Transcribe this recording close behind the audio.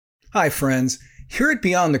Hi, friends. Here at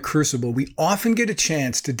Beyond the Crucible, we often get a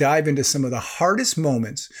chance to dive into some of the hardest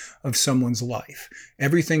moments of someone's life.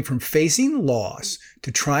 Everything from facing loss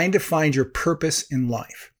to trying to find your purpose in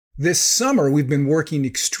life. This summer, we've been working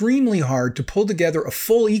extremely hard to pull together a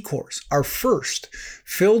full e-course, our first,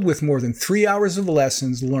 filled with more than 3 hours of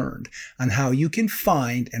lessons learned on how you can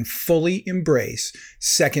find and fully embrace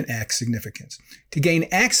second act significance. To gain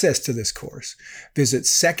access to this course, visit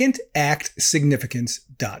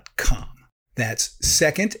secondactsignificance.com. That's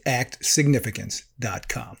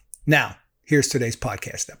secondactsignificance.com. Now, here's today's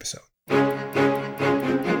podcast episode.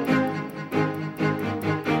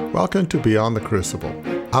 Welcome to Beyond the Crucible.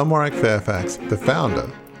 I'm Warwick Fairfax, the founder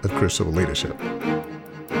of Crucible Leadership.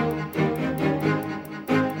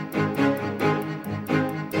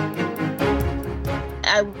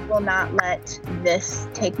 I will not let this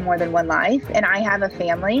take more than one life. And I have a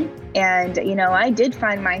family. And, I did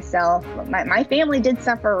find myself, my family did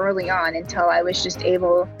suffer early on until I was just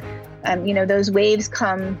able, those waves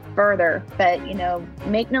come further. But,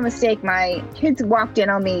 make no mistake, my kids walked in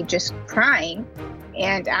on me just crying.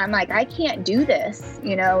 And I'm like, I can't do this.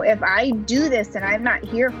 If I do this and I'm not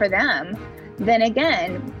here for them, then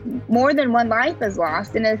again, more than one life is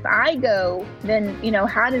lost. And if I go, then,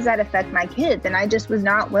 how does that affect my kids? And I just was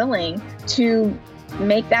not willing to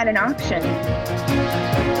make that an option.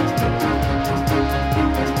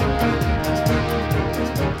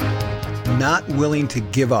 Not willing to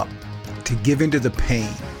give up, to give into the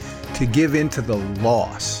pain, to give into the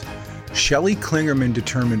loss. Shelley Klingerman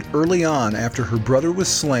determined early on after her brother was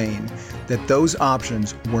slain that those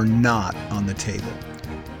options were not on the table.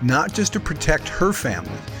 Not just to protect her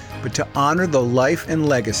family, but to honor the life and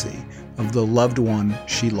legacy of the loved one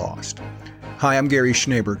she lost. Hi, I'm Gary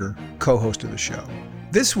Schneeberger, co-host of the show.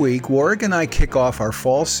 This week, Warwick and I kick off our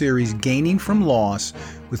fall series Gaining from Loss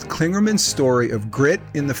with Klingerman's story of grit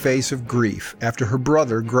in the face of grief after her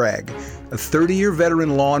brother, Greg, a 30-year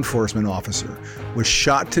veteran law enforcement officer, was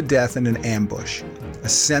shot to death in an ambush, a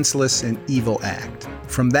senseless and evil act.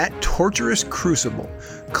 From that torturous crucible,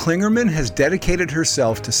 Klingerman has dedicated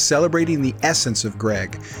herself to celebrating the essence of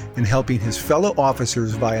Greg and helping his fellow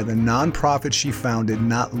officers via the nonprofit she founded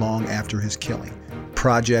not long after his killing,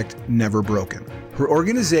 Project Never Broken. Her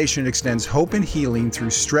organization extends hope and healing through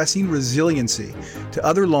stressing resiliency to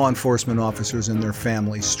other law enforcement officers and their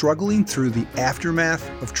families struggling through the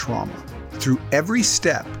aftermath of trauma. Through every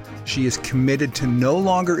step, she is committed to no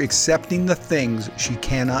longer accepting the things she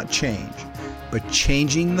cannot change, but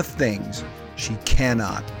changing the things she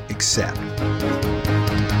cannot accept.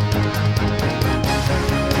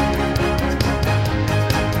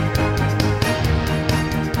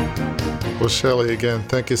 Well, Shelley, again,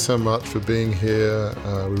 thank you so much for being here.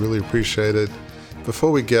 We really appreciate it. Before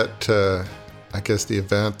we get to, the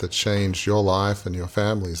event that changed your life and your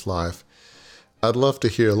family's life, I'd love to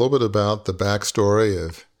hear a little bit about the backstory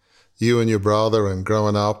of you and your brother and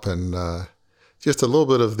growing up, and just a little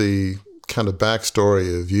bit of the kind of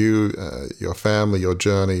backstory of you, your family, your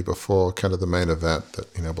journey before kind of the main event that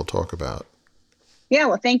we'll talk about. Yeah,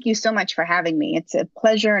 well, thank you so much for having me. It's a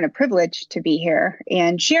pleasure and a privilege to be here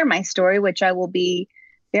and share my story, which I will be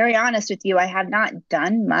very honest with you. I have not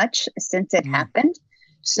done much since it happened.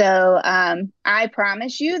 So I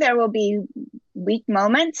promise you there will be weak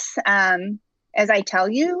moments as I tell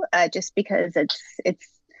you, just because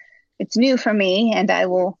it's new for me, and I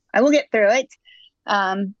will get through it.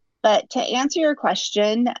 But to answer your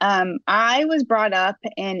question, I was brought up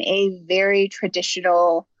in a very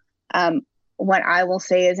traditional what I will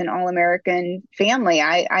say is an all-American family.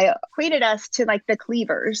 I equated us to like the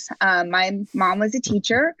Cleavers. My mom was a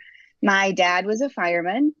teacher. My dad was a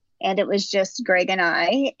fireman, and it was just Greg and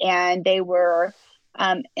I, and they were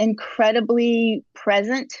incredibly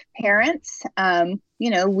present parents.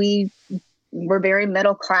 We were very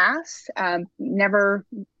middle class, never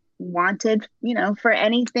wanted, for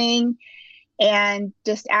anything, and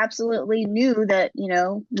just absolutely knew that,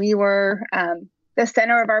 we were the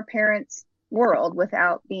center of our parents' world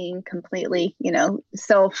without being completely,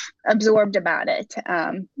 self-absorbed about it.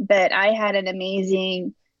 But I had an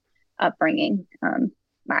amazing upbringing.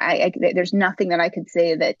 There's nothing that I could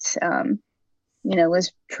say that,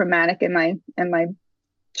 was traumatic in my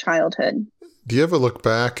childhood. Do you ever look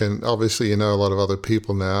back, and obviously you know a lot of other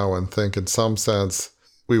people now, and think in some sense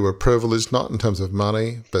we were privileged, not in terms of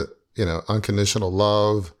money, but, unconditional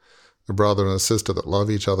love, a brother and a sister that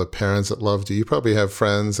love each other, parents that loved you. You probably have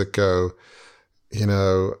friends that go,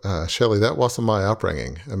 Shelley, that wasn't my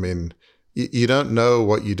upbringing. I mean, you don't know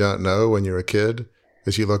what you don't know when you're a kid.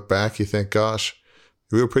 As you look back, you think, gosh,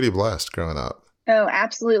 we were pretty blessed growing up. Oh,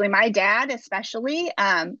 absolutely. My dad, especially,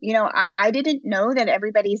 I didn't know that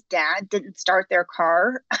everybody's dad didn't start their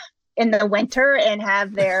car in the winter and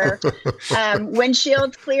have their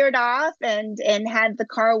windshields cleared off and had the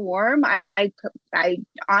car warm. I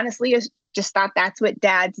honestly just thought that's what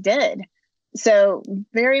dads did. So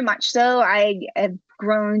very much so, I have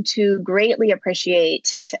grown to greatly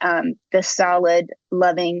appreciate the solid,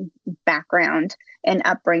 loving background and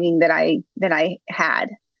upbringing that I had.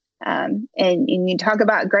 And you talk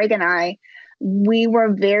about Greg and I, we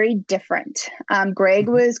were very different. Greg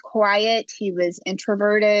Mhm. was quiet. He was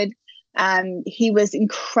introverted. He was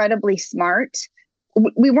incredibly smart.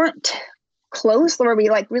 We weren't close where we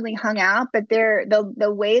like really hung out, but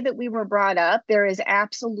the way that we were brought up, there is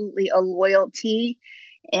absolutely a loyalty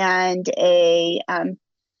and a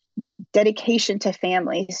dedication to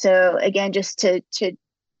family. So again, just to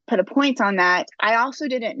put a point on that, I also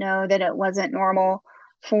didn't know that it wasn't normal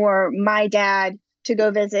for my dad to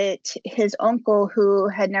go visit his uncle who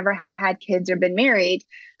had never had kids or been married.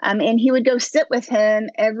 And he would go sit with him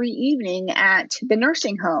every evening at the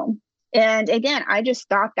nursing home. And again, I just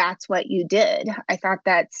thought that's what you did. I thought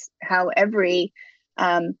that's how every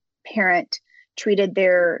parent treated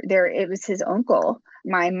it was his uncle.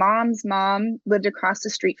 My mom's mom lived across the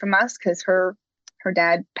street from us because her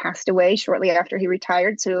dad passed away shortly after he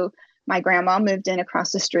retired. So my grandma moved in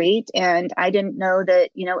across the street, and I didn't know that,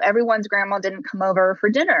 everyone's grandma didn't come over for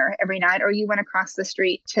dinner every night, or you went across the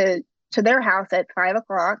street to their house at 5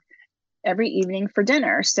 o'clock every evening for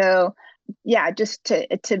dinner. So yeah, just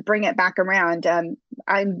to bring it back around,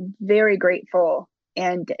 I'm very grateful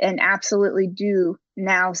and absolutely do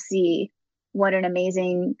now see what an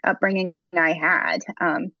amazing upbringing I had.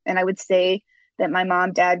 And I would say that my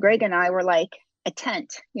mom, dad, Greg, and I were like a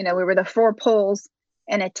tent. We were the four poles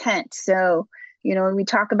in a tent. So, when we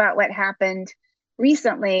talk about what happened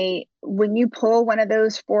recently, when you pull one of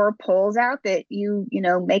those four poles out that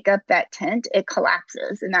make up that tent, it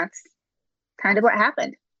collapses. And that's kind of what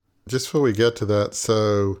happened. Just before we get to that,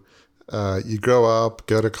 so you grow up,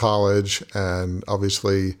 go to college, and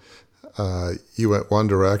obviously you went one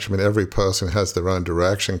direction. I mean, every person has their own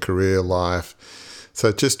direction, career, life.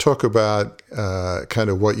 So just talk about kind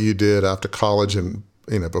of what you did after college and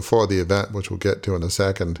before the event, which we'll get to in a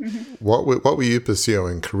second. Mm-hmm. What were you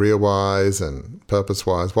pursuing, career-wise and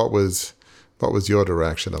purpose-wise? What was your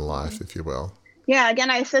direction in life, if you will? Yeah, again,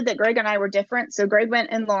 I said that Greg and I were different. So Greg went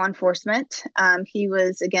in law enforcement. He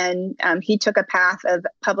was, again, he took a path of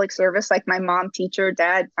public service, like my mom, teacher,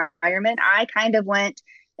 dad, fireman. I kind of went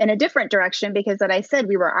in a different direction because, that I said,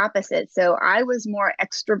 we were opposite. So I was more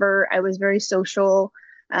extrovert. I was very social.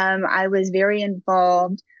 I was very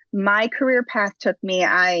involved. My career path took me,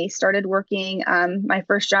 I started working. My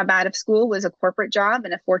first job out of school was a corporate job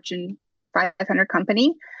in a Fortune 500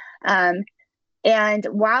 company. And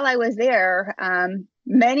while I was there,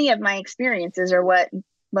 many of my experiences are what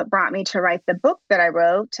brought me to write the book that I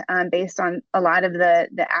wrote, based on a lot of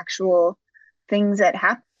the actual things that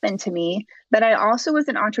happened to me. But I also was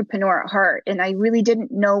an entrepreneur at heart, and I really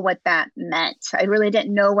didn't know what that meant. I really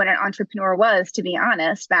didn't know what an entrepreneur was, to be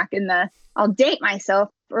honest. Back in I'll date myself,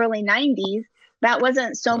 early 90s, that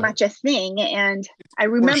wasn't so Right. much a thing. And I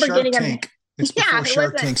Or remember Shark getting Tank. It's yeah, before it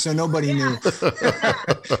Shark wasn't. Tank, so nobody Yeah. knew. Yeah.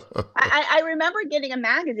 I remember getting a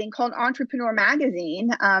magazine called Entrepreneur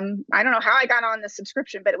Magazine. I don't know how I got on the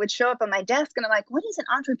subscription, but it would show up on my desk, and I'm like, what is an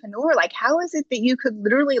entrepreneur? Like, how is it that you could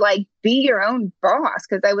literally like be your own boss?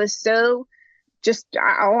 Because I was so just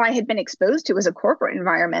all I had been exposed to was a corporate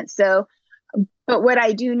environment. So, but what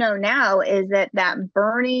I do know now is that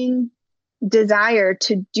burning desire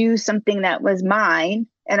to do something that was mine,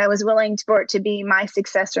 and I was willing for it to be my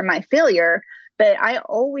success or my failure. But I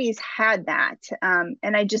always had that,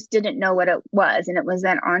 and I just didn't know what it was. And it was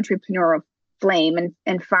that entrepreneurial flame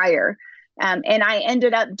and fire. And I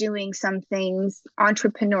ended up doing some things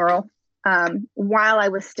entrepreneurial while I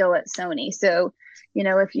was still at Sony. So,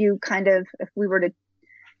 if we were to,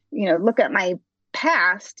 look at my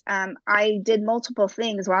past, I did multiple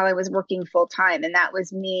things while I was working full time. And that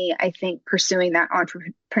was me, I think, pursuing that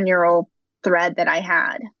entrepreneurial thread that I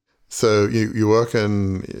had. So you work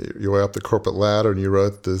your way up the corporate ladder, and you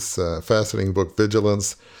wrote this fascinating book,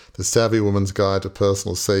 Vigilance, The Savvy Woman's Guide to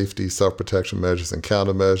Personal Safety, Self-Protection Measures and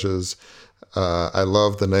Countermeasures. I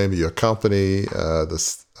love the name of your company, the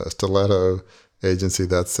Stiletto Agency.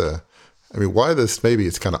 Why this? Maybe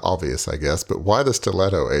it's kind of obvious, I guess, but why the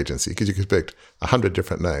Stiletto Agency? Because you could pick 100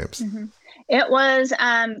 different names. Mm-hmm. It was,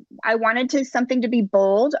 I wanted something to be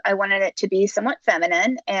bold. I wanted it to be somewhat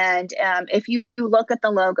feminine. And if you look at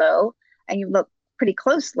the logo and you look pretty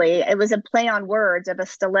closely. It was a play on words of a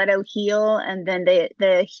stiletto heel, and then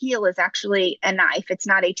the heel is actually a knife. It's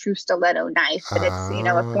not a true stiletto knife, but it's,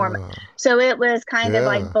 a form. So it was kind of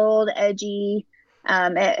like bold, edgy.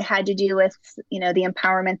 It had to do with, the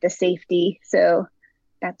empowerment, the safety. So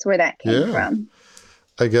that's where that came from.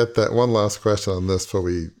 I get that. One last question on this before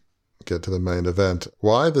we get to the main event.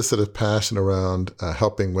 Why the sort of passion around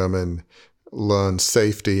helping women learn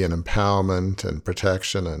safety and empowerment and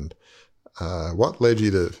protection, and what led you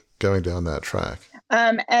to going down that track?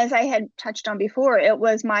 As I had touched on before, it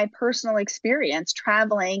was my personal experience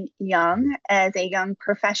traveling young as a young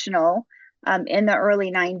professional in the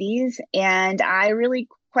early 90s. And I really,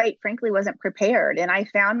 quite frankly, wasn't prepared. And I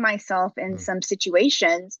found myself in some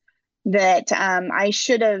situations that I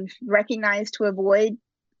should have recognized to avoid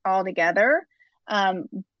altogether.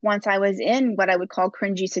 Once I was in what I would call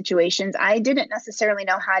cringy situations, I didn't necessarily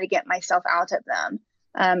know how to get myself out of them.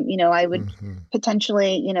 I would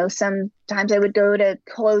potentially, sometimes I would go to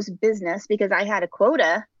close business because I had a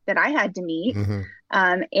quota that I had to meet.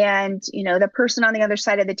 And, the person on the other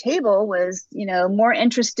side of the table was, more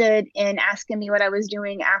interested in asking me what I was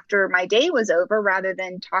doing after my day was over rather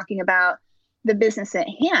than talking about the business at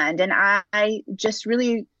hand. And I just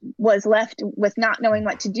really was left with not knowing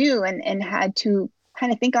what to do and had to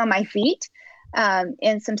kind of think on my feet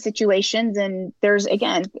in some situations. And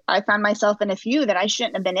I found myself in a few that I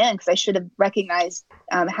shouldn't have been in because I should have recognized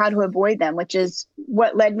how to avoid them, which is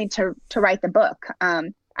what led me to write the book.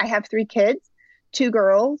 I have 3 kids, 2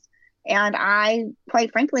 girls, and I,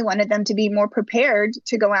 quite frankly, wanted them to be more prepared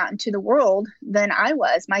to go out into the world than I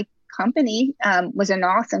was. My company was an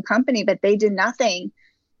awesome company, but they did nothing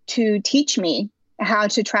to teach me how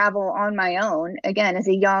to travel on my own, again, as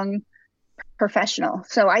a young professional.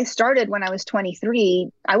 So I started when I was 23.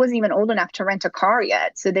 I wasn't even old enough to rent a car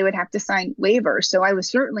yet, so they would have to sign waivers. So I was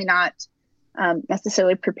certainly not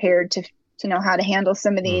necessarily prepared to know how to handle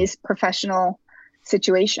some of these professional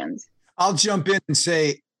situations. I'll jump in and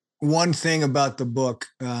say one thing about the book.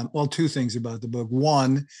 2 things about the book.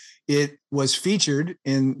 One, it was featured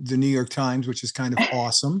in the New York Times, which is kind of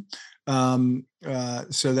awesome.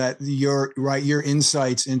 So that your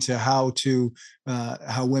insights into how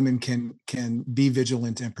women can be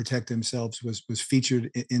vigilant and protect themselves was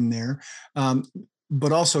featured in there.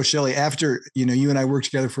 But also, Shelley, after you and I worked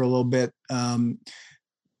together for a little bit,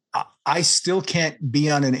 I still can't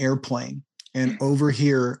be on an airplane and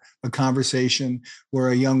overhear a conversation where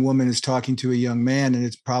a young woman is talking to a young man, and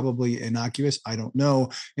it's probably innocuous, I don't know.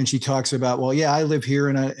 And she talks about, well, yeah, I live here.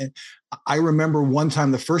 And I remember one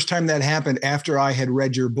time, the first time that happened, after I had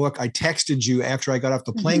read your book, I texted you after I got off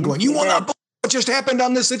the plane going, you want to believe what just happened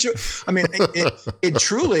on this situation? I mean, it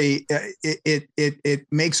truly, it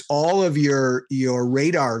makes all of your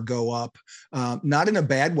radar go up, not in a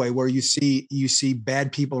bad way where you see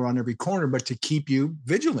bad people around every corner, but to keep you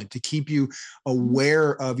vigilant, to keep you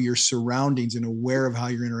aware of your surroundings and aware of how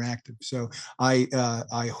you're interactive. So I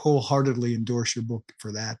wholeheartedly endorse your book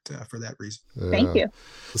for that reason. Yeah. Thank you.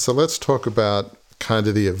 So let's talk about kind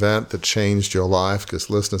of the event that changed your life, because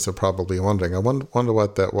listeners are probably wondering, I wonder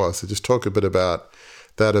what that was. So just talk a bit about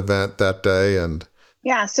that event that day. And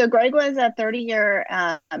yeah, so Greg was a 30-year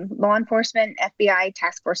law enforcement FBI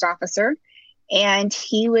task force officer, and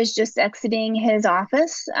he was just exiting his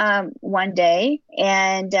office one day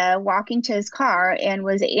and walking to his car and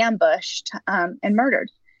was ambushed and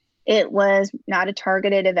murdered. It was not a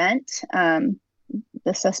targeted event.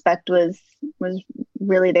 The suspect was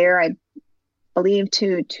really there, I believe,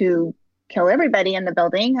 to kill everybody in the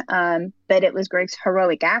building, but it was Greg's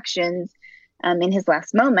heroic actions in his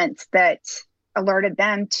last moments that alerted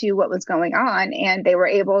them to what was going on, and they were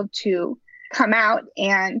able to come out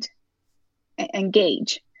and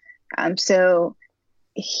engage. So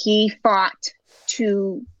he fought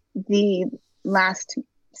to the last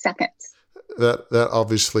seconds. That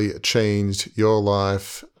obviously changed your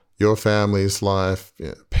life, your family's life,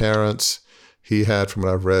 parents. He had, from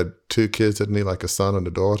what I've read, 2 kids, didn't he? Like a son and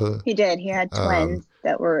a daughter? He did. He had twins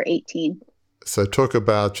that were 18. So talk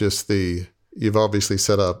about you've obviously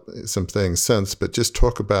set up some things since, but just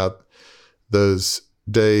talk about those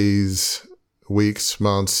days, weeks,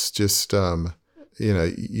 months, just,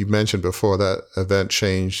 you mentioned before that event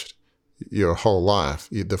changed your whole life.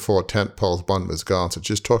 The 4 tent poles, one was gone. So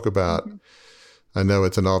just talk about, I know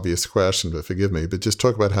it's an obvious question, but forgive me, but just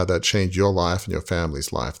talk about how that changed your life and your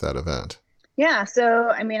family's life, that event. Yeah. So,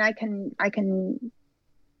 I mean, I can kind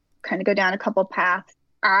of go down a couple paths.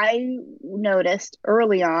 I noticed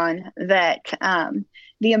early on that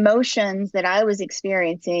the emotions that I was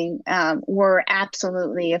experiencing were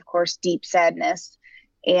absolutely, of course, deep sadness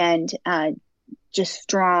and just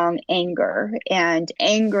strong anger. And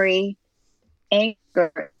anger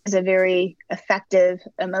is a very effective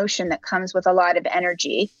emotion that comes with a lot of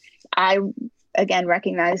energy. I, again,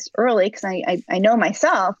 recognized early because I know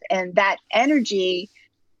myself, and that energy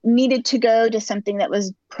needed to go to something that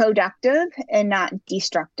was productive and not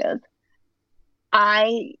destructive.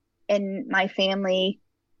 I and my family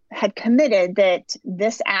had committed that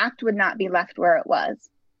this act would not be left where it was.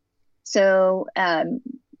 So,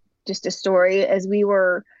 just a story, as we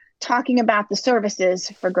were talking about the services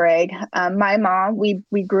for Greg, my mom, we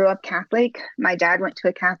grew up Catholic. My dad went to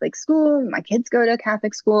a Catholic school. My kids go to a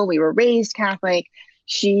Catholic school. We were raised Catholic.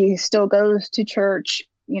 She still goes to church,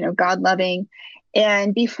 God loving.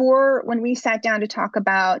 And when we sat down to talk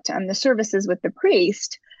about the services with the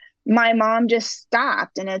priest, my mom just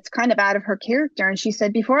stopped, and it's kind of out of her character. And she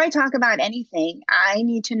said, before I talk about anything, I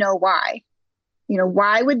need to know why.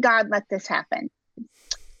 Why would God let this happen?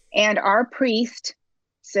 And our priest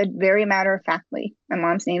said very matter-of-factly, my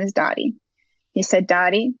mom's name is Dottie. He said,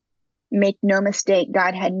 Dottie, make no mistake,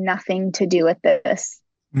 God had nothing to do with this.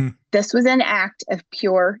 This was an act of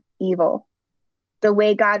pure evil. The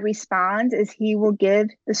way God responds is he will give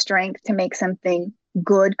the strength to make something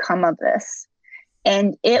good come of this.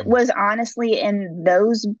 And it was honestly in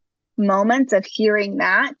those moments of hearing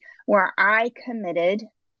that where I committed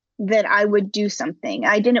that I would do something.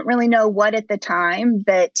 I didn't really know what at the time,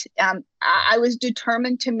 but I was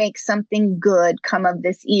determined to make something good come of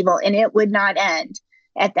this evil, and it would not end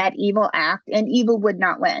at that evil act, and evil would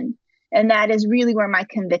not win. And that is really where my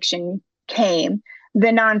conviction came. The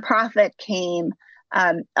nonprofit came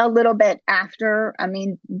a little bit after. I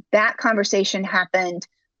mean, that conversation happened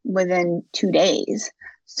within 2 days.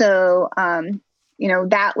 So,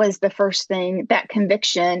 that was the first thing, that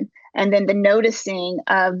conviction. And then the noticing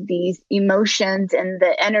of these emotions and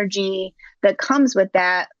the energy that comes with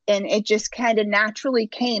that. And it just kind of naturally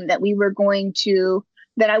came that we were going to,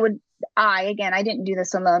 I didn't do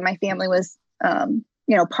this alone. My family was,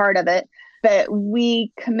 part of it, but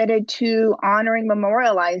we committed to honoring,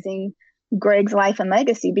 memorializing Greg's life and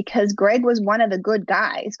legacy, because Greg was one of the good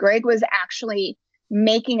guys. Greg was actually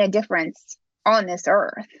making a difference on this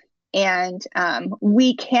earth. And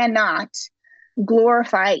we cannot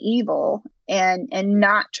glorify evil and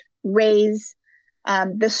not raise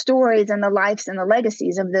the stories and the lives and the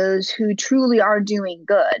legacies of those who truly are doing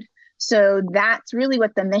good. So that's really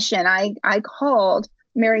what the mission, I called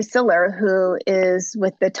Mary Siller, who is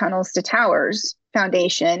with the Tunnels to Towers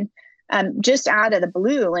Foundation, just out of the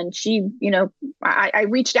blue. And she, I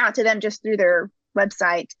reached out to them just through their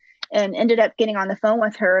website and ended up getting on the phone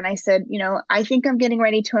with her. And I said, I think I'm getting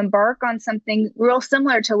ready to embark on something real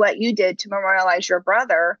similar to what you did to memorialize your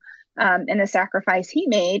brother and the sacrifice he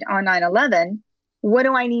made on 9/11. What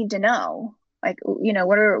do I need to know?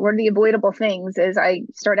 What are the avoidable things as I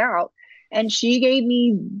start out? And she gave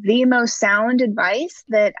me the most sound advice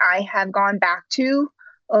that I have gone back to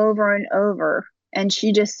over and over. And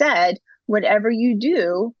she just said, whatever you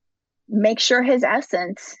do, make sure his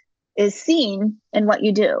essence is seen in what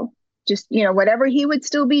you do. Just, whatever he would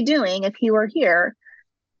still be doing if he were here,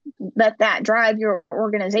 let that drive your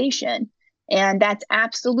organization. And that's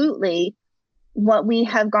absolutely what we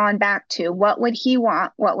have gone back to. What would he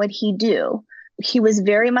want? What would he do? He was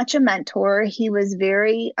very much a mentor. He was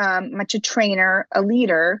very much a trainer, a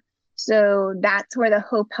leader. So that's where the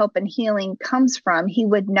hope, help, and healing comes from. He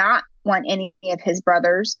would not want any of his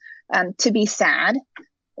brothers to be sad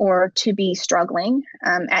or to be struggling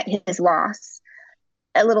at his loss.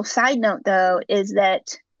 A little side note, though, is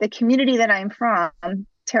that the community that I'm from,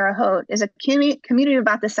 Terre Haute, is a community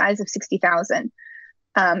about the size of 60,000.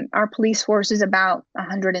 Our police force is about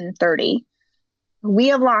 130. We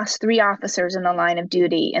have lost 3 officers in the line of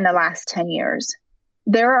duty in the last 10 years.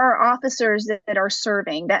 There are officers that are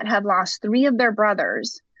serving that have lost 3 of their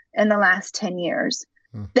brothers in the last 10 years.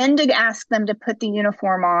 Then to ask them to put the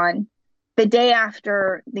uniform on the day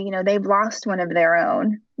after, they've lost one of their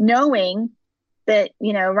own, knowing that,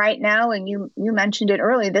 right now, and you mentioned it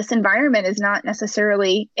earlier, this environment is not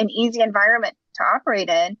necessarily an easy environment to operate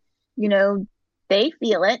in. They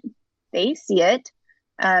feel it, they see it.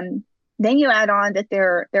 Then you add on that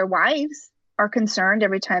their wives are concerned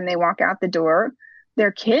every time they walk out the door.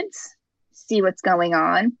 Their kids see what's going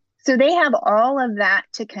on. So they have all of that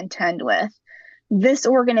to contend with. This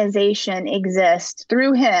organization exists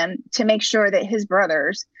through him to make sure that his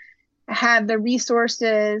brothers have the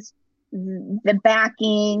resources, the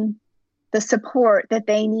backing, the support that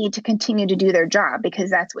they need to continue to do their job, because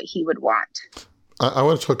that's what he would want. I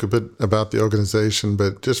want to talk a bit about the organization,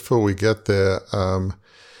 but just before we get there, there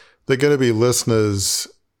are going to be listeners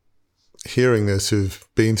hearing this who've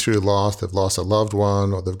been through loss, they've lost a loved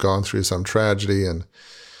one, or they've gone through some tragedy. And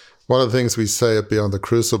one of the things we say at Beyond the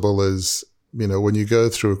Crucible is, when you go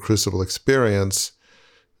through a crucible experience,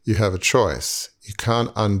 you have a choice. You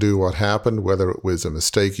can't undo what happened, whether it was a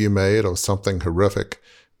mistake you made or something horrific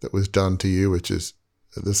that was done to you, which is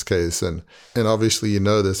this case. And obviously you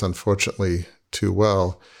know this, unfortunately, too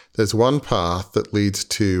well. There's one path that leads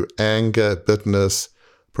to anger, bitterness,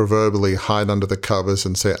 proverbially hide under the covers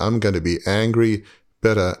and say, I'm going to be angry,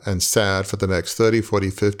 bitter, and sad for the next 30, 40,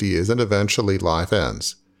 50 years, and eventually life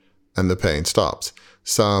ends and the pain stops.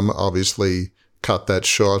 Some obviously cut that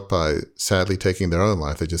short by sadly taking their own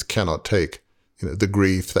life. They just cannot take the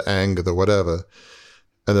grief, the anger, the whatever.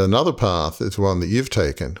 And another path is one that you've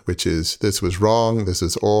taken, which is, this was wrong, this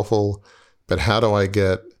is awful, but how do I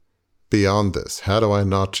get beyond this? How do I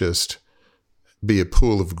not just be a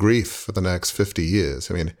pool of grief for the next 50 years?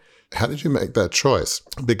 I mean, how did you make that choice?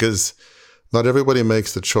 Because not everybody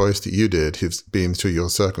makes the choice that you did who's been through your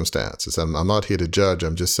circumstances. And I'm not here to judge.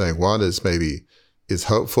 I'm just saying one is maybe is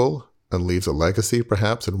hopeful and leaves a legacy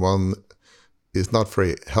perhaps, and one is not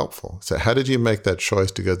very helpful. So how did you make that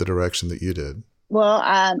choice to go the direction that you did? Well,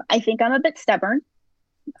 I think I'm a bit stubborn.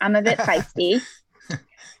 I'm a bit feisty.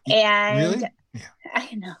 And really? Yeah. I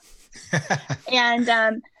know. And,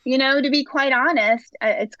 to be quite honest,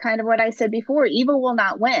 it's kind of what I said before, evil will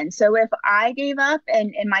not win. So if I gave up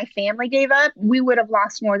and my family gave up, we would have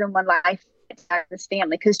lost more than one life as this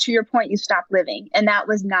family. Because to your point, you stopped living. And that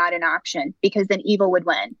was not an option, because then evil would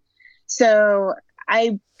win. So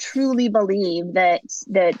I truly believe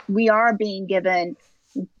that we are being given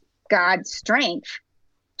God's strength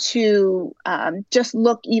to just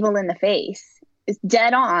look evil in the face. It's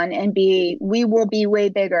dead on and we will be way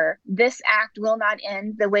bigger. This act will not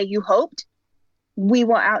end the way you hoped. We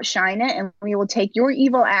will outshine it, and we will take your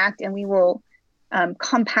evil act and we will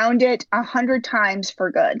compound it 100 times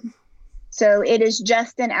for good. So it is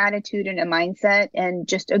just an attitude and a mindset and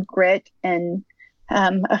just a grit and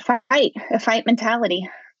a fight mentality.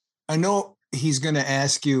 I know he's going to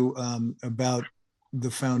ask you about the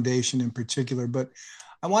foundation in particular, but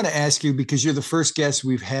I want to ask you, because you're the first guest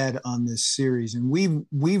we've had on this series, and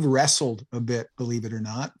we've wrestled a bit, believe it or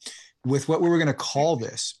not, with what we were going to call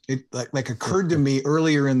this. It like occurred to me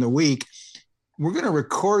earlier in the week. We're going to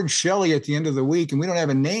record Shelley at the end of the week, and we don't have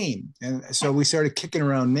a name, and so we started kicking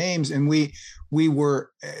around names, and we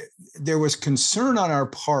were there was concern on our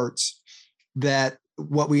parts that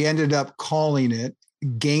what we ended up calling it,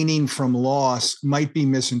 gaining from loss, might be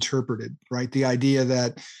misinterpreted, right? The idea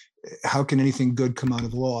that how can anything good come out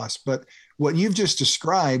of loss? But what you've just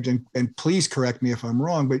described, and please correct me if I'm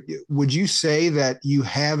wrong, but would you say that you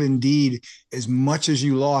have indeed, as much as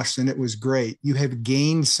you lost and it was great, you have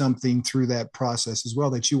gained something through that process as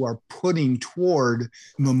well, that you are putting toward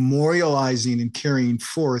memorializing and carrying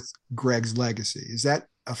forth Greg's legacy? Is that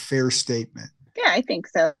a fair statement? Yeah, I think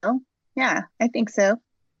so. Yeah, I think so.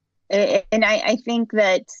 And I think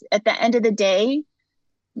that at the end of the day,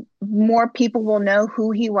 more people will know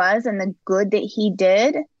who he was and the good that he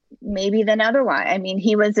did, maybe than otherwise. I mean,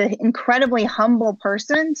 he was an incredibly humble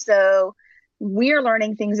person. So we're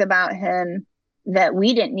learning things about him that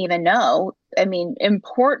we didn't even know. I mean,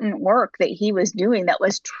 important work that he was doing that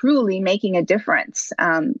was truly making a difference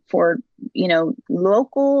for,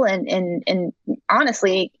 local and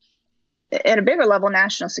honestly, at a bigger level,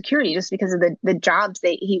 national security, just because of the jobs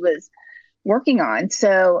that he was working on.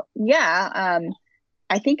 So, yeah,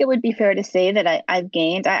 I think it would be fair to say that I've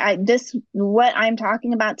gained. What I'm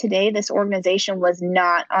talking about today, this organization was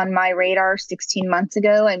not on my radar 16 months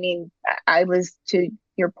ago. I mean, I was, to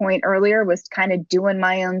your point earlier, was kind of doing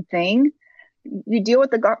my own thing. You deal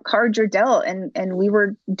with the cards you're dealt, and we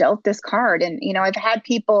were dealt this card. And, I've had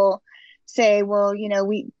people say, well,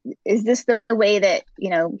 is this the way that,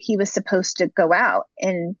 he was supposed to go out?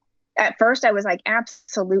 And at first I was like,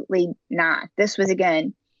 absolutely not. This was,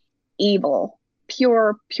 again, evil.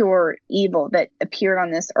 Pure evil that appeared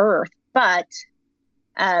on this earth. But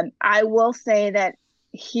I will say that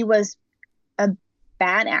he was a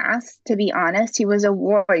badass, to be honest. He was a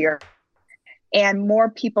warrior. And more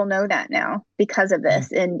people know that now because of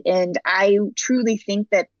this. And I truly think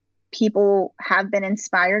that people have been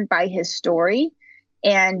inspired by his story,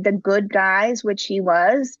 and the good guys, which he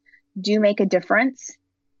was, do make a difference.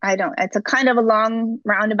 It's a kind of a long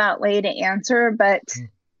roundabout way to answer, but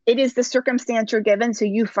it is the circumstance you're given, so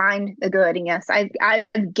you find the good. And yes, I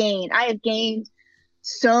have gained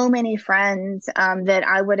so many friends that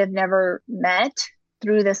I would have never met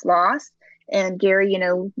through this loss. And Gary,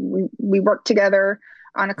 we worked together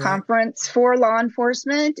on a conference for law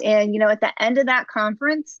enforcement. And, at the end of that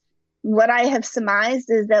conference, what I have surmised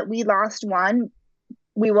is that we lost one,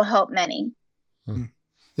 we will help many. You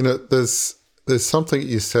know, there's something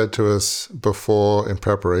you said to us before in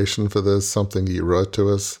preparation for this, something you wrote to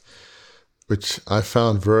us, which I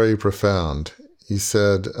found very profound. You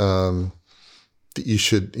said that you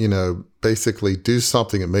should, basically do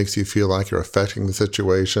something that makes you feel like you're affecting the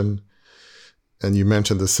situation. And you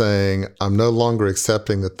mentioned the saying, I'm no longer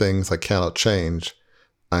accepting the things I cannot change.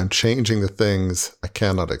 I'm changing the things I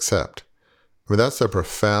cannot accept. I mean, that's a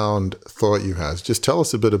profound thought you had. Just tell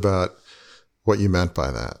us a bit about what you meant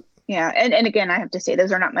by that. Yeah. And again, I have to say,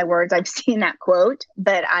 those are not my words. I've seen that quote,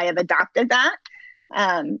 but I have adopted that.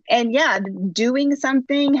 And yeah, doing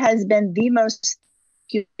something has been the most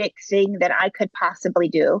therapeutic thing that I could possibly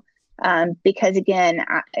do. Because again,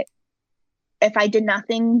 if I did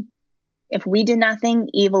nothing, if we did nothing,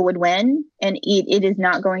 evil would win, and it is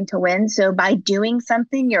not going to win. So by doing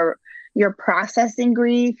something, you're processing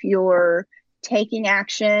grief, you're taking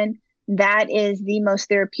action. That is the most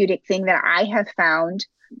therapeutic thing that I have found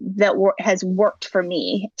that has worked for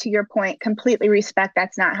me. To your point, completely respect.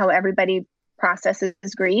 That's not how everybody processes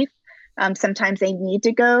grief. Sometimes they need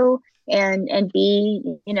to go and be,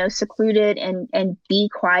 secluded and be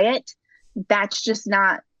quiet. That's just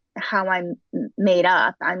not how I'm made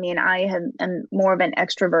up. I mean, am more of an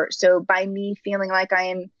extrovert. So by me feeling like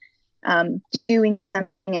I am doing something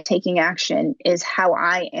and taking action is how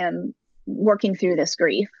I am working through this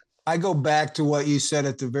grief. I go back to what you said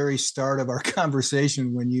at the very start of our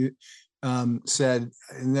conversation when you said,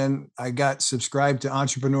 and then I got subscribed to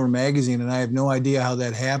Entrepreneur Magazine, and I have no idea how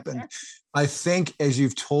that happened. I think as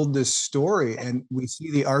you've told this story and we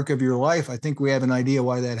see the arc of your life, I think we have an idea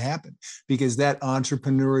why that happened, because that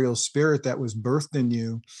entrepreneurial spirit that was birthed in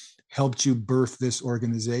you helped you birth this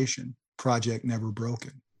organization, Project Never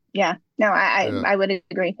Broken. Yeah, no, I would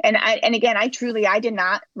agree. And again, I did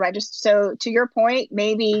not register. So to your point,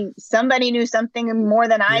 maybe somebody knew something more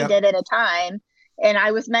than I did at a time. And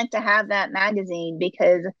I was meant to have that magazine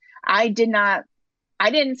because I didn't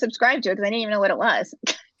subscribe to it because I didn't even know what it was.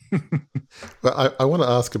 Well, I want to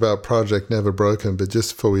ask about Project Never Broken, but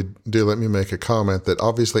just before we do, let me make a comment that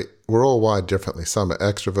obviously we're all wired differently. Some are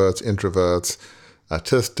extroverts, introverts,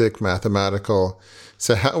 artistic, mathematical.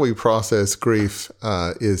 So how we process grief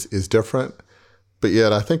is different. But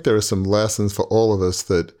yet I think there are some lessons for all of us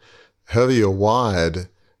that however you're wired,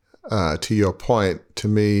 to your point, to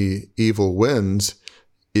me, evil wins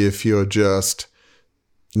if you're just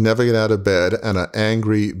never get out of bed and are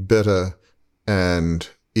angry, bitter, and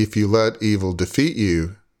if you let evil defeat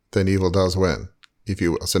you, then evil does win.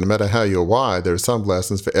 So no matter how you're wired, there are some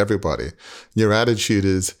lessons for everybody. Your attitude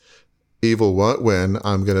is, evil won't win,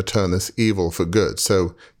 I'm going to turn this evil for good.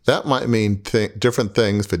 So that might mean different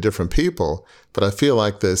things for different people, but I feel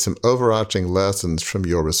like there's some overarching lessons from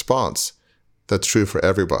your response that's true for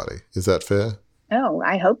everybody. Is that fair? Oh,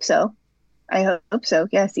 I hope so. I hope so.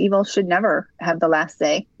 Yes, evil should never have the last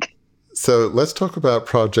say. So let's talk about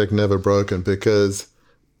Project Never Broken, because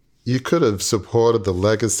you could have supported the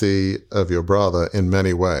legacy of your brother in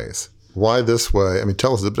many ways. Why this way? I mean,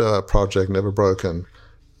 tell us a bit about Project Never Broken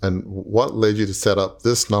and what led you to set up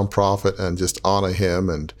this nonprofit and just honor him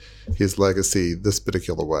and his legacy this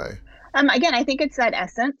particular way. Again, I think it's that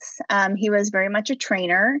essence. He was very much a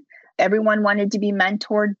trainer. Everyone wanted to be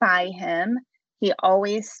mentored by him. He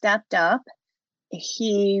always stepped up.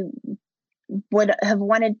 He would have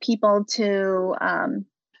wanted people to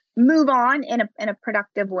move on in a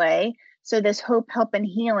productive way. So this hope, help, and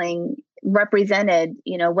healing represented,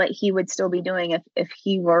 what he would still be doing if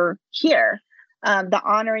he were here. The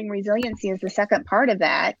honoring resiliency is the second part of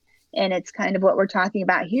that. And it's kind of what we're talking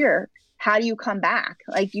about here. How do you come back?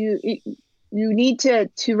 Like you need to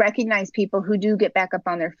recognize people who do get back up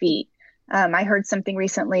on their feet. I heard something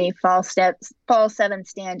recently, fall 7,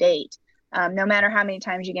 stand 8. No matter how many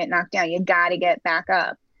times you get knocked down, you got to get back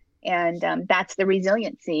up. And that's the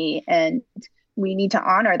resiliency. And we need to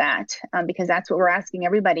honor that because that's what we're asking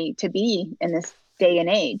everybody to be in this day and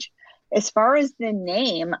age. As far as the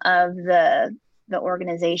name of the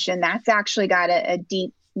organization, that's actually got a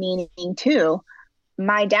deep meaning too.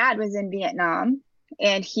 My dad was in Vietnam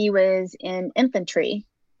and he was in infantry,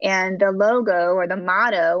 and the logo or the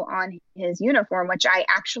motto on his uniform, which I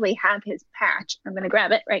actually have his patch. I'm going to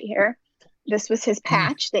grab it right here. This was his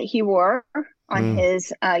patch that he wore on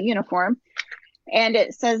his uniform. And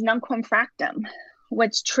it says Nunquam Fractum,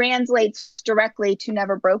 which translates directly to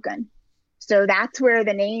never broken. So that's where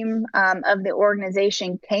the name of the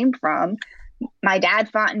organization came from. My dad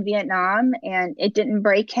fought in Vietnam and it didn't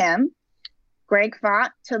break him. Greg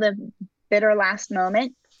fought till the bitter last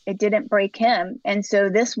moment. It didn't break him. And so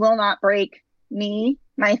this will not break me,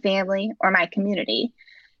 my family, or my community.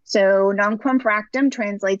 So Nunquam Fractum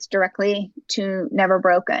translates directly to never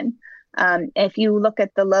broken. If you look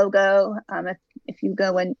at the logo, if you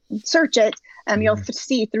go and search it, you'll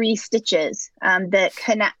see 3 stitches that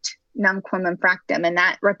connect Nunquam and Fractum, and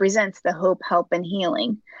that represents the hope, help, and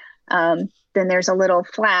healing. Then there's a little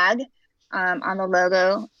flag on the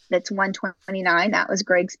logo that's 129. That was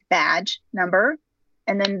Greg's badge number.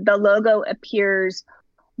 And then the logo appears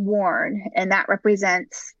worn, and that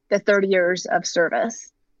represents the 30 years of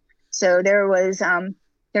service. So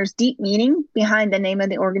there's deep meaning behind the name of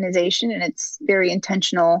the organization, and it's very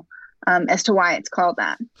intentional as to why it's called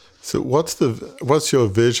that. So what's your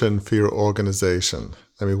vision for your organization?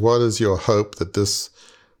 I mean, what is your hope that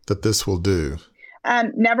this will do?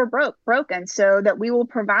 Never broken, so that we will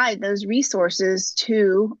provide those resources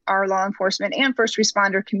to our law enforcement and first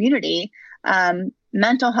responder community.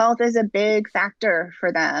 Mental health is a big factor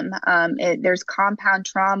for them. There's compound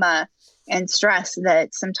trauma and stress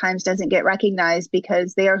that sometimes doesn't get recognized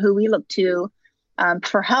because they are who we look to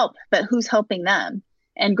for help, but who's helping them?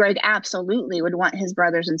 And Greg absolutely would want his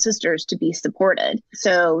brothers and sisters to be supported.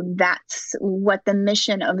 So that's what the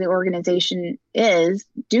mission of the organization is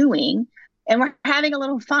doing. And we're having a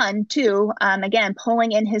little fun too, again,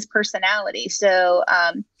 pulling in his personality. So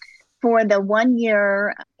for the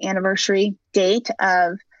 1-year anniversary date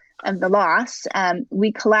of the loss,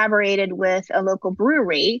 we collaborated with a local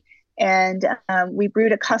brewery, and we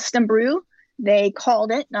brewed a custom brew. They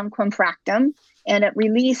called it Nunquam Fractum, and it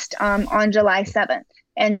released on July 7th.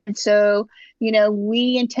 And so,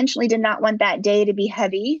 we intentionally did not want that day to be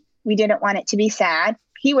heavy. We didn't want it to be sad.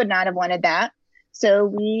 He would not have wanted that. So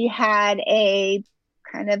we had a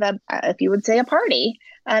kind of if you would say, a party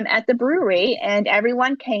at the brewery, and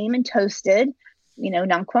everyone came and toasted,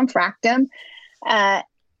 Nunquam Fractum.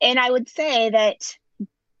 And I would say that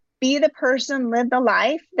be the person, live the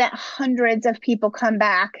life that hundreds of people come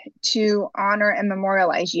back to honor and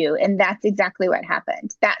memorialize you. And that's exactly what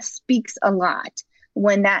happened. That speaks a lot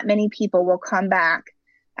when that many people will come back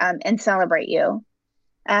and celebrate you.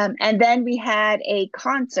 And then we had a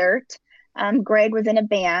concert. Greg was in a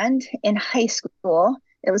band in high school.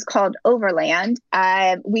 It was called Overland.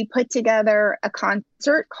 We put together a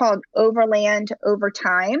concert called Overland Over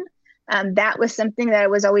Time. That was something that I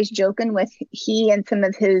was always joking with he and some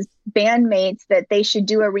of his bandmates that they should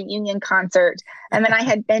do a reunion concert. And then I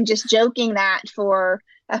had been just joking that for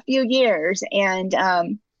a few years. And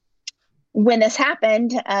when this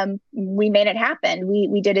happened, we made it happen.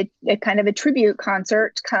 We did a kind of a tribute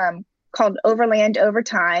concert called Overland Over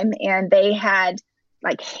Time. And they had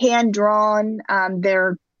like hand-drawn,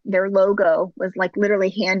 their logo was like literally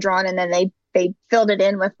hand-drawn. And then they filled it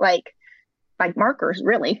in with like markers,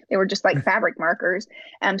 really. They were just like fabric markers.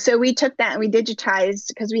 So we took that and we digitized,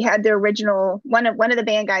 because we had the original, one of the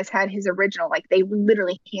band guys had his original, like they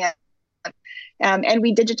literally hand, and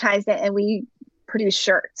we digitized it and we produced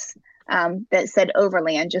shirts that said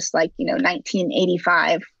Overland, just like,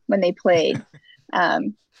 1985 when they played.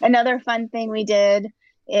 Another fun thing we did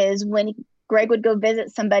is when Greg would go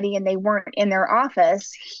visit somebody and they weren't in their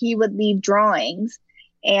office, he would leave drawings.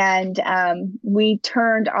 And we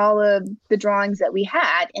turned all of the drawings that we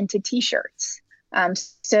had into T-shirts.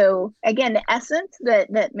 So again, the essence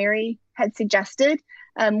that Mary had suggested,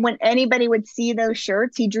 when anybody would see those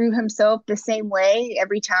shirts, he drew himself the same way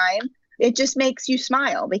every time. It just makes you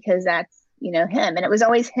smile because that's, him. And it was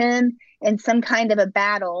always him in some kind of a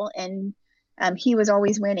battle. And he was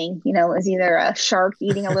always winning. It was either a shark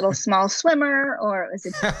eating a little small swimmer, or it was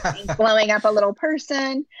a tank blowing up a little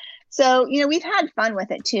person. So, we've had fun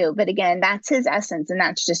with it too. But again, that's his essence, and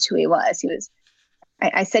that's just who he was.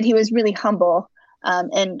 I said he was really humble.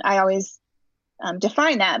 And I always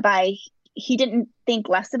define that by he didn't think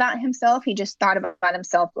less about himself. He just thought about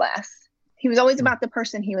himself less. He was always about the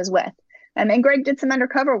person he was with. And Greg did some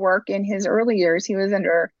undercover work in his early years. He was on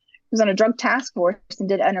a drug task force and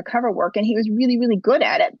did undercover work. And he was really, really good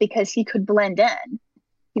at it because he could blend in.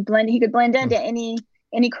 He could blend into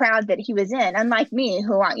any crowd that he was in. Unlike me,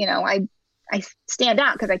 who, I stand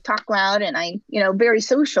out because I talk loud and I, very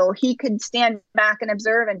social. He could stand back and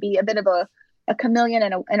observe and be a bit of a chameleon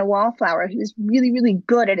and a wallflower. He was really, really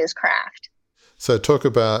good at his craft. So talk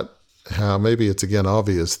about how maybe it's again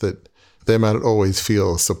obvious that they might not always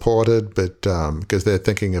feel supported, but because they're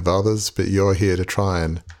thinking of others, but you're here to try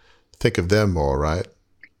and think of them more, right?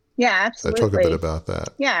 Yeah, absolutely. So talk a bit about that.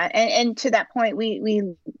 Yeah. And to that point,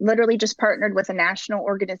 we literally just partnered with a national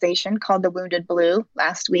organization called the Wounded Blue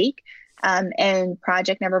last week, and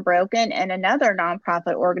Project Never Broken, and another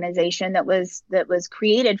nonprofit organization that was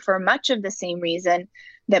created for much of the same reason,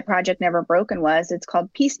 that Project Never Broken was. It's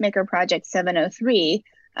called Peacemaker Project 703.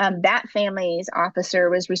 That family's officer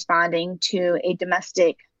was responding to a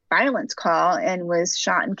domestic violence call and was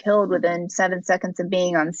shot and killed within 7 seconds of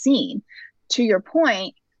being on scene. To your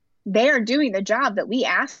point, they are doing the job that we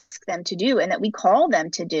ask them to do and that we call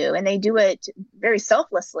them to do, and they do it very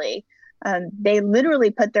selflessly. They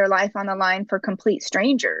literally put their life on the line for complete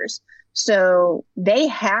strangers. So they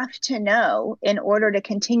have to know, in order to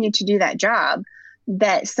continue to do that job,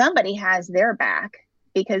 that somebody has their back,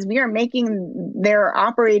 because we are making their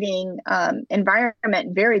operating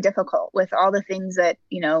environment very difficult with all the things that,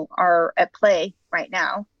 are at play right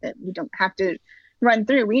now that we don't have to run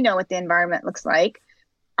through. We know what the environment looks like.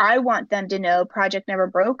 I want them to know, Project Never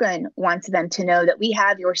Broken wants them to know that we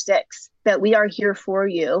have your six, that we are here for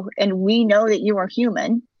you, and we know that you are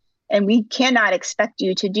human, and we cannot expect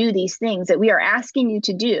you to do these things that we are asking you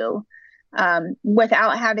to do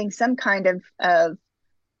without having some kind of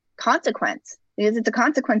consequence, because it's a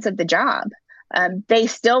consequence of the job. They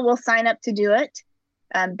still will sign up to do it.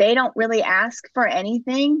 They don't really ask for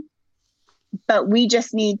anything, but we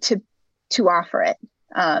just need to offer it.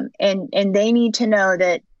 And they need to know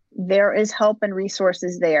that there is help and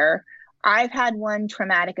resources there. I've had one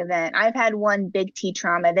traumatic event. I've had one big T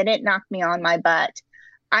trauma that it knocked me on my butt.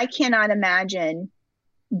 I cannot imagine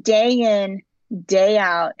day in, day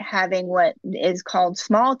out having what is called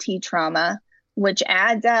small T trauma, which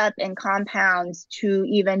adds up and compounds to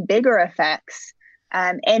even bigger effects,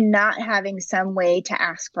 and not having some way to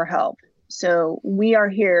ask for help. So we are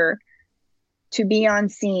here to be on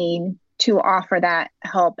scene, to offer that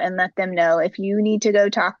help and let them know, if you need to go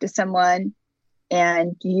talk to someone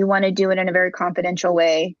and you want to do it in a very confidential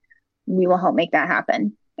way, we will help make that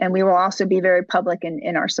happen. And we will also be very public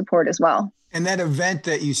in our support as well. And that event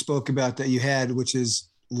that you spoke about that you had, which is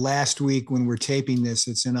last week when we're taping this,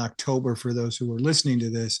 it's in October for those who are listening to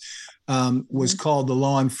this, was called the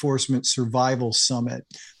Law Enforcement Survival Summit.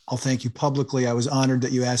 I'll thank you publicly. I was honored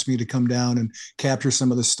that you asked me to come down and capture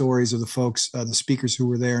some of the stories of the folks, the speakers who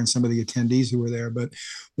were there and some of the attendees who were there. But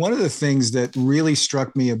one of the things that really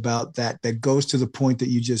struck me about that goes to the point that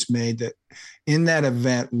you just made, that in that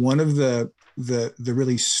event, one of the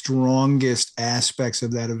really strongest aspects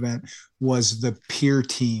of that event was the peer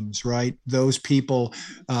teams, right? Those people,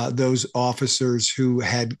 those officers who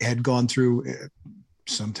had gone through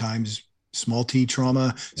sometimes small T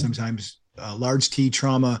trauma, sometimes large T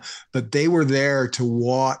trauma, but they were there to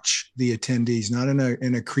watch the attendees, not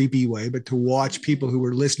in a creepy way, but to watch people who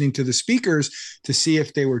were listening to the speakers to see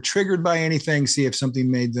if they were triggered by anything, see if something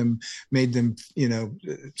made them,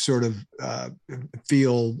 sort of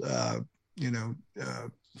feel,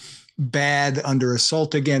 bad under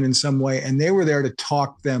assault again in some way. And they were there to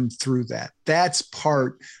talk them through that. That's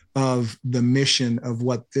part of the mission of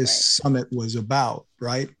what this summit was about,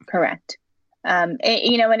 right? Correct. And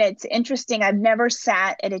it's interesting. I've never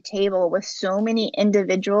sat at a table with so many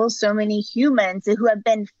individuals, so many humans who have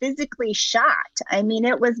been physically shot. I mean,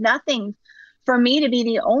 it was nothing for me to be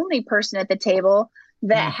the only person at the table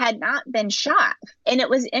that had not been shot. And it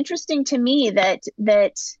was interesting to me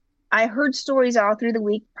that I heard stories all through the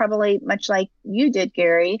week, probably much like you did,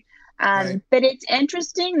 Gary. But it's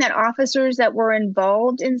interesting that officers that were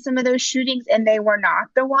involved in some of those shootings, and they were not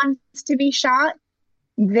the ones to be shot,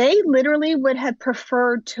 they literally would have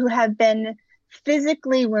preferred to have been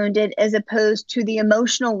physically wounded as opposed to the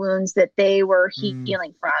emotional wounds that they were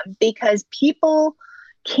healing from, because people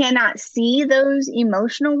cannot see those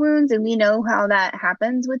emotional wounds. And we know how that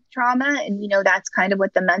happens with trauma. And we know that's kind of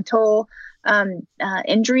what the mental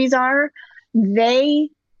injuries are. They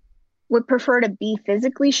would prefer to be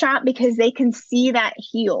physically shot because they can see that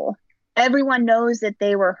heal. Everyone knows that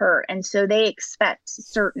they were hurt. And so they expect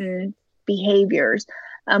certain behaviors.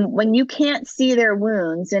 When you can't see their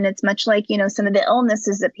wounds, and it's much like, some of the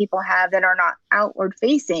illnesses that people have that are not outward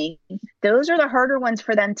facing, those are the harder ones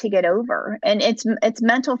for them to get over. And it's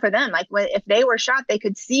mental for them. Like if they were shot, they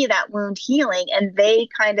could see that wound healing and they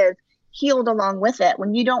kind of healed along with it.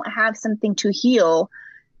 When you don't have something to heal,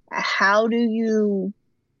 how do you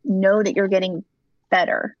know that you're getting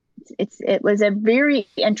better? It was a very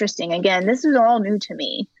interesting, again, this is all new to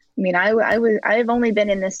me. I mean, I've only been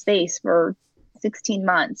in this space for 16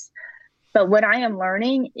 months, but what I am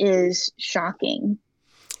learning is shocking.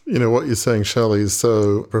 What you're saying, Shelley, is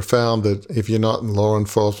so profound that if you're not in law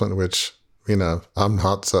enforcement, which, I'm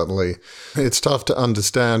not certainly, it's tough to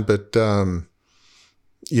understand, but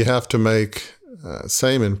you have to make,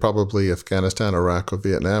 same in probably Afghanistan, Iraq, or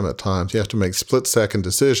Vietnam at times, you have to make split-second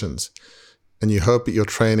decisions. And you hope that your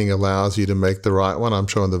training allows you to make the right one. I'm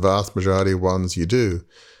sure in the vast majority of ones you do.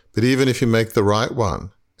 But even if you make the right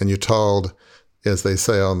one and you're told as they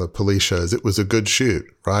say on the police shows, it was a good shoot,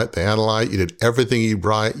 right? They analyzed, you did everything you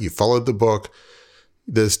right, you followed the book.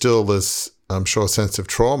 There's still this, I'm sure, sense of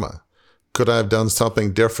trauma. Could I have done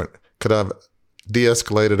something different? Could I have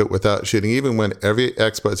de-escalated it without shooting? Even when every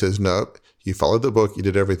expert says, nope, you followed the book, you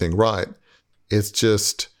did everything right. It's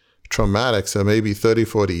just traumatic. So maybe 30,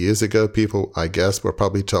 40 years ago, people, I guess, were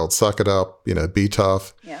probably told, suck it up, be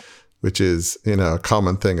tough, which is, a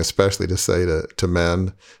common thing, especially to say to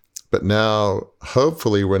men. But now,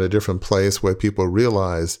 hopefully, we're in a different place where people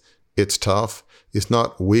realize it's tough. It's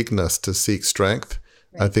not weakness to seek strength.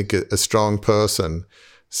 Right. I think a strong person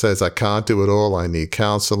says, I can't do it all. I need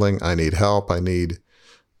counseling. I need help. I need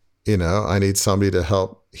somebody to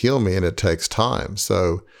help heal me, and it takes time.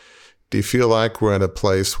 So do you feel like we're in a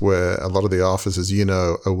place where a lot of the officers,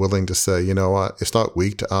 are willing to say, you know what, it's not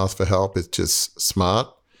weak to ask for help. It's just smart,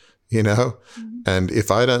 Mm-hmm. And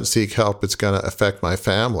if I don't seek help, it's going to affect my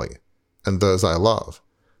family and those I love.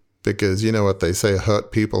 Because you know what they say,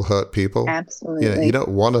 hurt people hurt people. Absolutely. You don't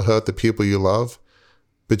want to hurt the people you love,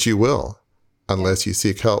 but you will unless you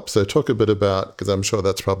seek help. So talk a bit about, because I'm sure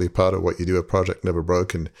that's probably part of what you do at Project Never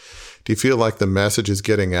Broken. Do you feel like the message is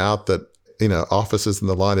getting out that, officers in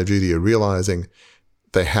the line of duty are realizing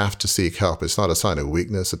they have to seek help? It's not a sign of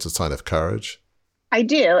weakness, it's a sign of courage. I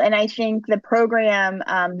do. And I think the program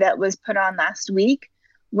that was put on last week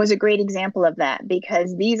was a great example of that,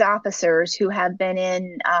 because these officers who have been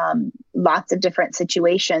in lots of different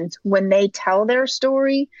situations, when they tell their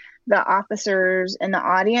story, the officers in the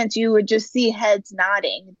audience, you would just see heads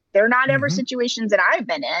nodding. They're not ever situations that I've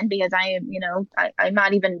been in, because I'm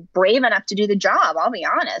not even brave enough to do the job. I'll be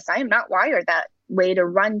honest. I am not wired that way to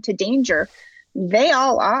run to danger. They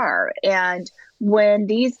all are. And when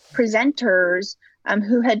these presenters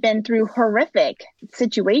who had been through horrific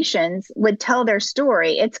situations would tell their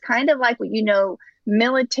story, it's kind of like,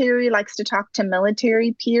 military likes to talk to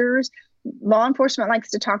military peers. Law enforcement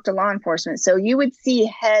likes to talk to law enforcement. So you would see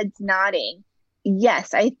heads nodding.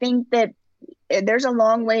 Yes, I think that there's a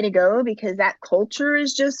long way to go, because that culture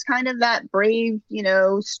is just kind of that brave,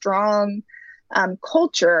 strong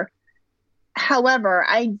culture. However,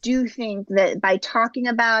 I do think that by talking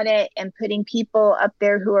about it and putting people up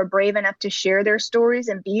there who are brave enough to share their stories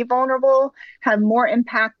and be vulnerable have more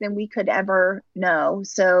impact than we could ever know.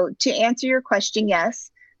 So to answer your question,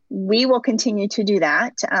 yes, we will continue to do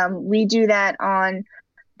that. We do that on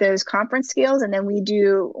those conference scales, and then we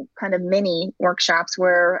do kind of mini workshops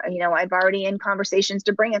where, I've already in conversations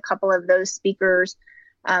to bring a couple of those speakers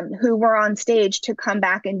who were on stage to come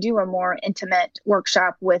back and do a more intimate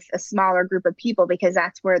workshop with a smaller group of people, because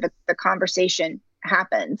that's where the conversation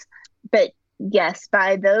happens. But yes,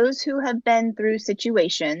 by those who have been through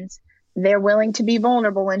situations, they're willing to be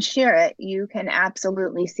vulnerable and share it, you can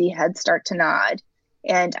absolutely see heads start to nod.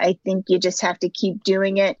 And I think you just have to keep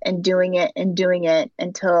doing it and doing it and doing it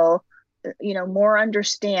until, more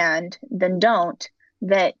understand than don't,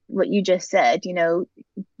 that what you just said,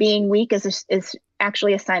 being weak is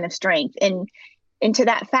actually a sign of strength. And to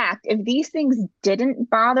that fact, if these things didn't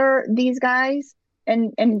bother these guys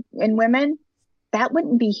and women, that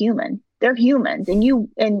wouldn't be human. They're humans,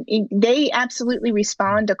 and they absolutely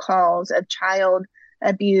respond to calls of child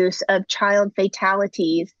abuse, of child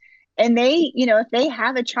fatalities. And they, if they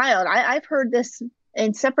have a child, I've heard this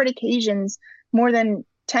in separate occasions more than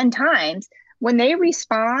 10 times. When they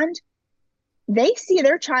respond, they see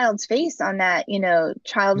their child's face on that,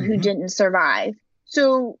 child who didn't survive.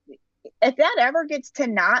 So if that ever gets to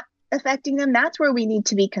not affecting them, that's where we need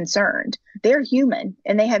to be concerned. They're human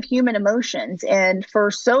and they have human emotions. And for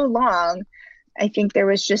so long, I think there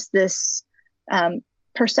was just this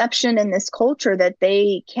perception in this culture that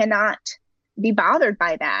they cannot be bothered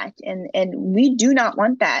by that. And we do not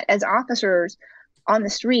want that. As officers on the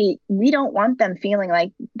street, we don't want them feeling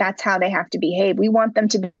like that's how they have to behave. We want them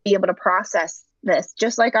to be able to process this.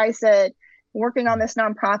 Just like I said, working on this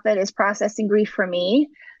nonprofit is processing grief for me.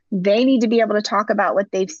 They need to be able to talk about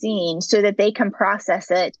what they've seen so that they can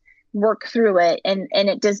process it, work through it, and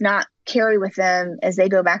it does not carry with them as they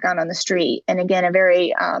go back out on the street. And again, it's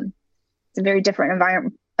a very different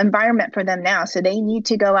environment for them now. So they need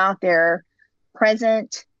to go out there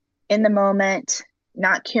present in the moment,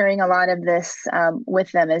 not carrying a lot of this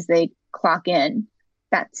with them as they clock in.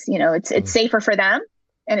 That's, it's safer for them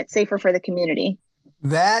and it's safer for the community.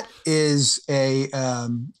 That is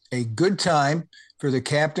a good time for the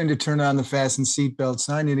captain to turn on the fasten seatbelt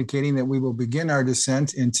sign, indicating that we will begin our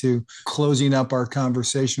descent into closing up our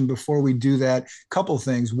conversation. Before we do that, a couple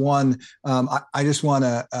things. One, I just want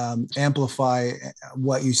to amplify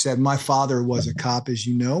what you said. My father was a cop, as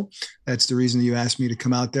you know. That's the reason you asked me to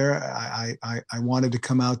come out there. I wanted to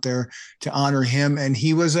come out there to honor him, and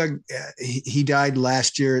he died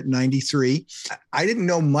last year at 93. I didn't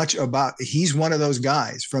know much about. He's one of those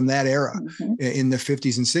guys from that era in the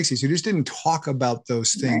 50s and 60s who just didn't talk about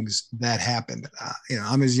those things that happened.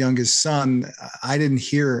 I'm his youngest son. I didn't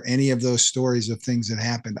hear any of those stories of things that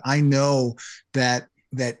happened. I know that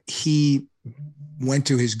he went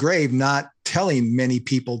to his grave not telling many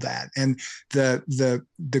people that. And the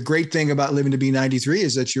great thing about living to be 93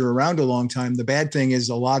 is that you're around a long time. The bad thing is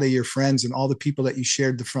a lot of your friends and all the people that you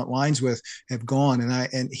shared the front lines with have gone.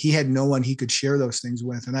 And he had no one he could share those things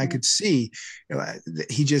with. And I could see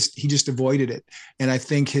he just avoided it. And I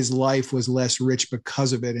think his life was less rich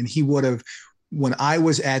because of it. And he would have, when I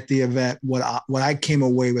was at the event, what I came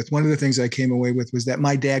away with, one of the things I came away with was that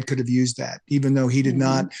my dad could have used that, even though he did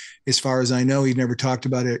not, as far as I know, he'd never talked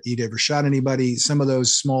about it. He'd ever shot anybody. Some of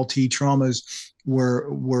those small T traumas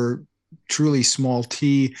were truly small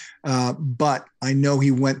T. But I know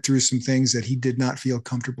he went through some things that he did not feel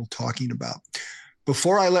comfortable talking about.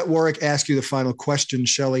 Before I let Warwick ask you the final question,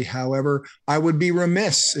 Shelley, however, I would be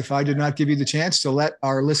remiss if I did not give you the chance to let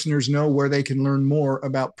our listeners know where they can learn more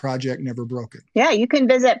about Project Never Broken. Yeah, you can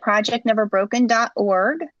visit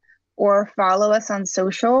projectneverbroken.org or follow us on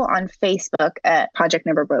social on Facebook at Project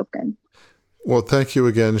Never Broken. Well, thank you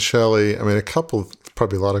again, Shelley. I mean,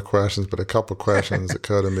 probably a lot of questions, but a couple questions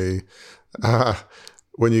occur to me.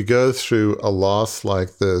 When you go through a loss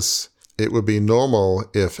like this, it would be normal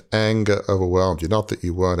if anger overwhelmed you. Not that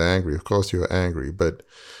you weren't angry. Of course you were angry. But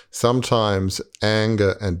sometimes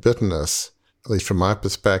anger and bitterness, at least from my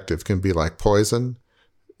perspective, can be like poison.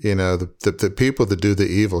 The people that do the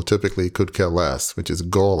evil typically could care less, which is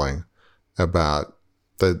galling about.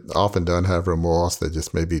 They often don't have remorse. They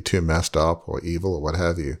just may be too messed up or evil or what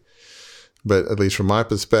have you. But at least from my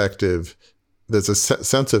perspective, there's a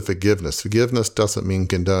sense of forgiveness. Forgiveness doesn't mean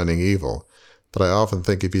condoning evil. But I often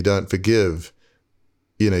think if you don't forgive,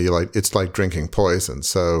 it's like drinking poison.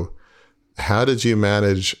 So how did you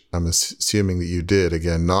manage, I'm assuming that you did,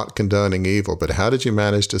 again, not condoning evil, but how did you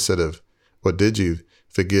manage to or did you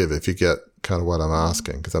forgive, if you get kind of what I'm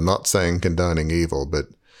asking? Because I'm not saying condoning evil, but,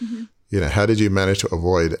 how did you manage to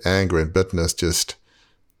avoid anger and bitterness just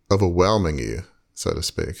overwhelming you, so to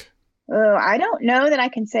speak? Oh, I don't know that I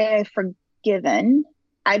can say I've forgiven.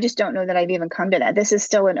 I just don't know that I've even come to that. This is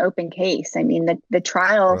still an open case. I mean, the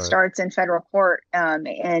trial starts in federal court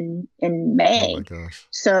in May. Oh my gosh.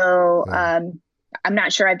 So I'm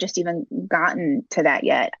not sure I've just even gotten to that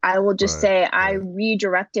yet. I will just say I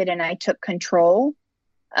redirected and I took control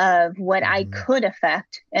of what I could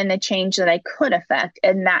affect and the change that I could affect.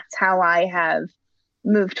 And that's how I have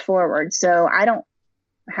moved forward. So I don't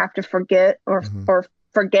have to forget or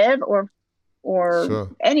forgive or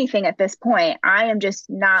anything at this point. I am just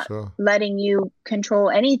not letting you control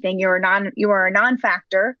anything. You are a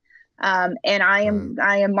non-factor. And I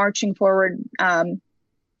am marching forward,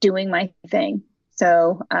 doing my thing.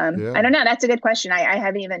 So, I don't know. That's a good question. I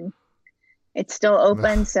haven't even, it's still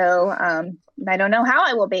open. So, I don't know how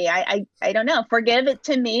I will be. I don't know. Forgive it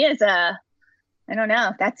to me is I don't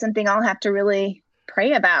know. That's something I'll have to really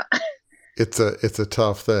pray about. It's a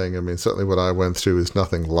tough thing. I mean, certainly what I went through is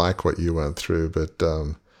nothing like what you went through. But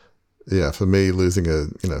for me, losing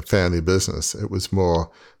a family business, it was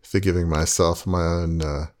more forgiving myself for my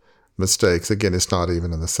own mistakes. Again, it's not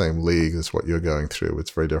even in the same league as what you're going through.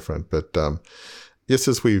 It's very different. But just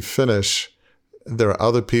as we finish, there are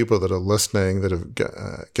other people that are listening that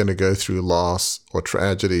are going to go through loss or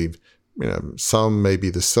tragedy. Some may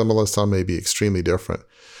be similar, some may be extremely different.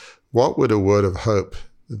 What would a word of hope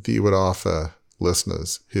that you would offer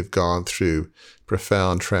listeners who've gone through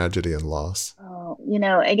profound tragedy and loss? Oh,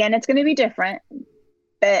 again, it's going to be different.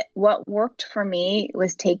 But what worked for me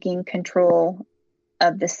was taking control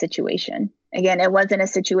of the situation. Again, it wasn't a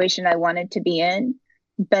situation I wanted to be in,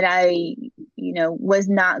 but I, was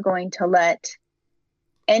not going to let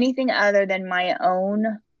anything other than my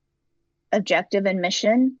own objective and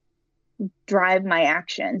mission drive my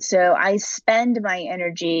action. So I spend my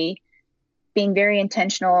energy being very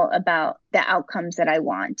intentional about the outcomes that I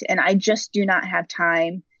want. And I just do not have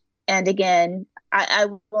time. And again, I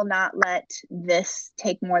will not let this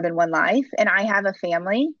take more than one life. And I have a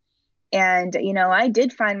family. And, I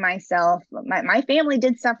did find myself, my family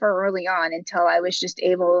did suffer early on until I was just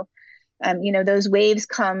able, those waves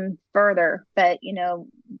come further. But,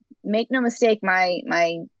 make no mistake,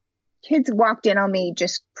 my kids walked in on me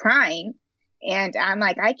just crying. And I'm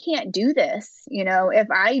like, I can't do this. If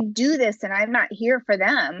I do this and I'm not here for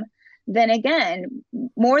them, then again,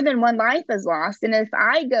 more than one life is lost. And if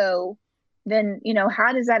I go, then,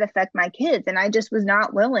 how does that affect my kids? And I just was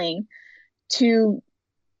not willing to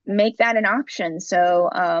make that an option. So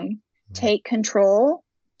take control,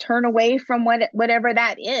 turn away from whatever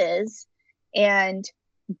that is, and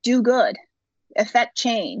do good, affect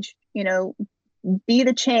change, be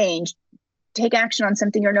the change, take action on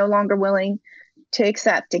something you're no longer willing to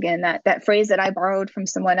accept. Again, that phrase that I borrowed from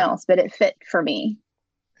someone else, but it fit for me.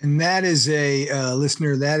 And that is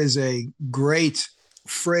listener, that is a great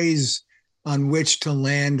phrase on which to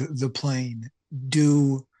land the plane.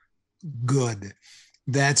 Do good.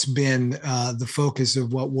 That's been the focus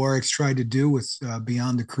of what Warwick's tried to do with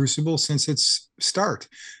Beyond the Crucible since its start,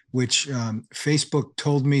 which Facebook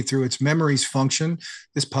told me through its memories function.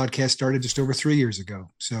 This podcast started just over 3 years ago.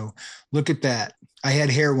 So look at that. I had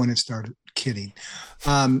hair when it started. Kidding.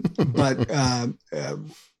 But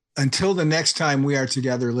until the next time we are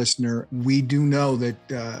together, listener, we do know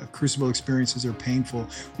that crucible experiences are painful.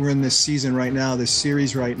 We're in this season right now, this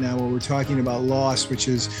series right now, where we're talking about loss, which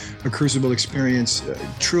is a crucible experience,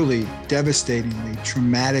 truly devastatingly,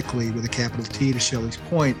 traumatically, with a capital T, to Shelley's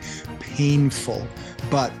point, painful.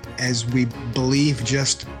 But as we believe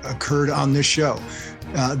just occurred on this show,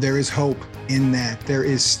 there is hope in that. There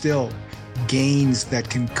is still gains that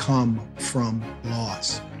can come from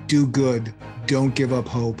loss. Do good. Don't give up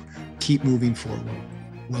hope. Keep moving forward.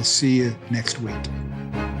 We'll see you next week.